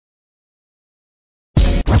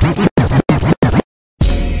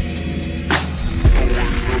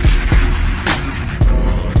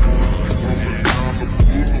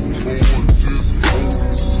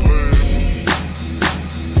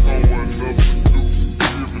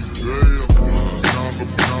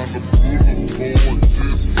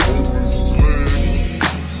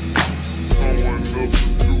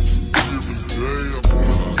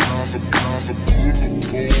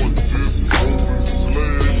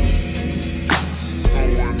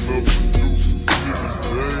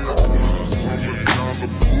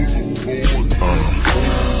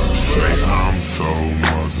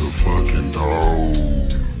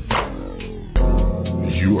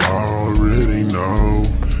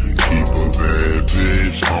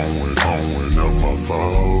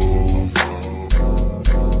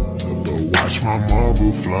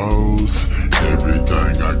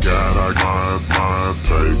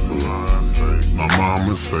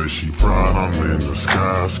say she proud I'm in the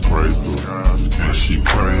skyscraper, and she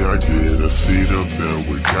pray I get a seat up there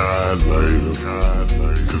with God later.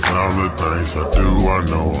 Cause all the things I do, I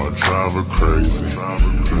know I drive her crazy.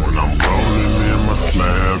 When I'm rolling in my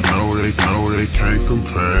slab, no they can't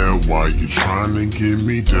compare. Why you trying to get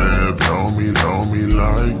me dabbed? Know me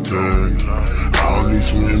like that. All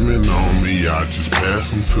these women on me, I just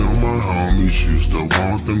pass them to my homies. Used to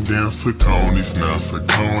want them damn Sauconys, now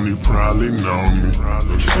Saucony probably know me.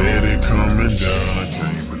 I'm steady coming down, I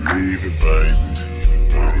can't believe it, baby.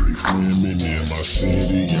 All these women in my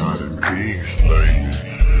city, I done peace lately.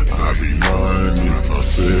 I'd be lying if I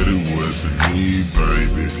said it wasn't me,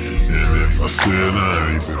 baby. And if I said I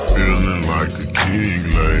ain't been feeling like a king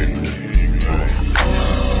lately.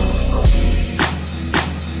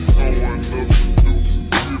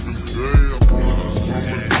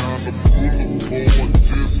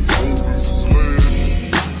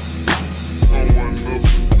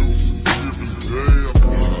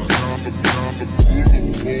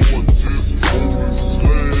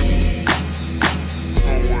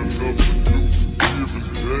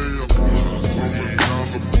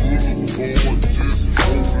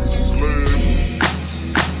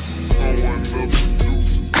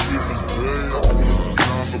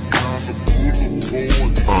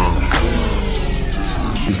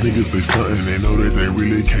 These niggas, they stuntin', they know that they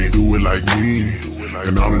really can't do it like me.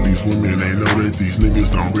 And all of these women, they know that these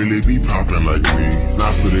niggas don't really be poppin' like me.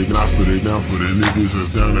 Not put it down for the niggas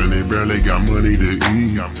that's down and they barely got money to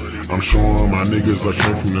eat. I'm showing my niggas I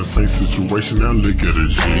came from the same situation, now look at a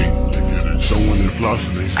G. Showing and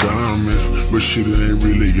flossing these diamonds, but shit it ain't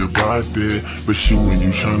really about that. But shit when you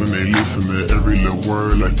shinin', they listen to every little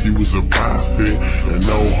word like you was a prophet. And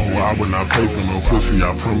no hoe, I will not pay for no pussy,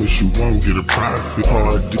 I promise you won't get a profit.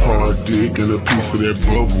 Hard dick and a piece of that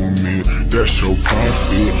bubble milk, that's your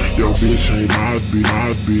profit. Yo bitch ain't my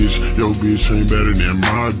bitch, yo bitch ain't better than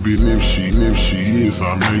my bitch. If she is,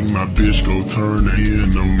 I make my bitch go turn her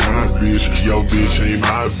into my bitch. Yo bitch ain't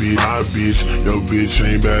my bitch, yo bitch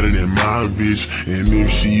ain't better than my bitch. And if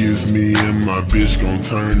she is me and my bitch gon'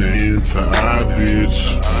 turn her into our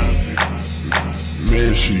bitch.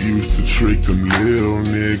 Man, she used to trick them little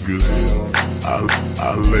niggas.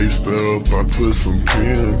 I laced her up, I put some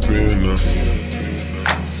pimp in her.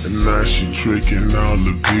 And now she tricking all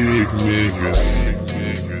the big niggas.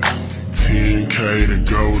 10K to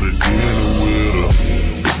go to dinner with her.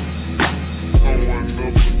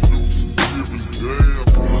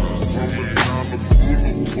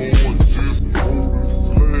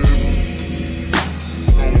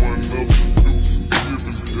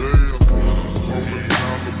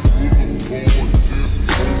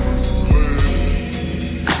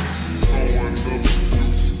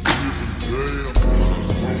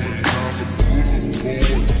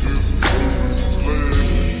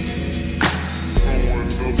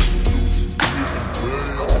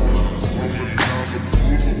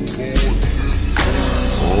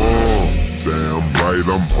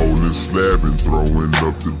 I'm holding slab and throwing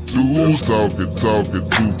up the dudes. Talking,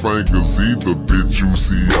 two fingers either, bitch, you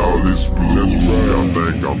see all this blue. I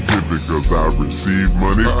think I'm pimping cause I receive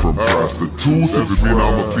money from prostitutes. If it mean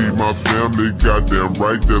I'ma feed my family, goddamn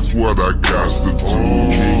right, that's what I got to do.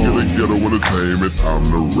 King of the ghetto entertainment, I'm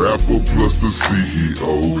the rapper plus the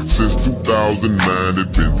CEO. Since 2009, it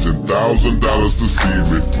been $10,000 to see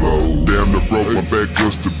me flow. Damn, they broke my back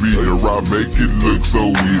just to be here, I make it look so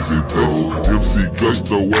easy though. MC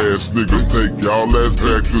gusto ass niggas take y'all ass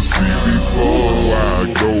back to see before I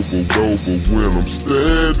go, but when I'm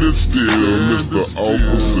standing still, Mr.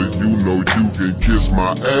 Officer, you know you can kiss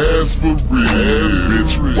my ass for real.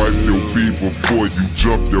 Bitch, wipe your feet before you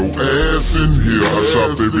jump your ass in here. I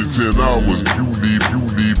shop every 10 hours, you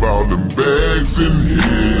leave all them bags in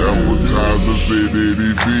here. Advertisers said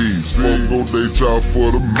Eddie V, smoke on they job for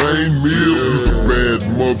the main meal. He's a bad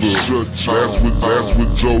mother, that's what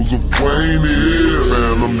Joseph Wayne is.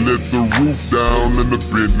 Phantom let the roof down and the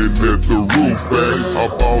Bentley let the roof back. I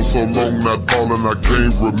ball so long not ballin', I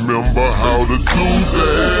can't remember how to do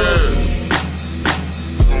that.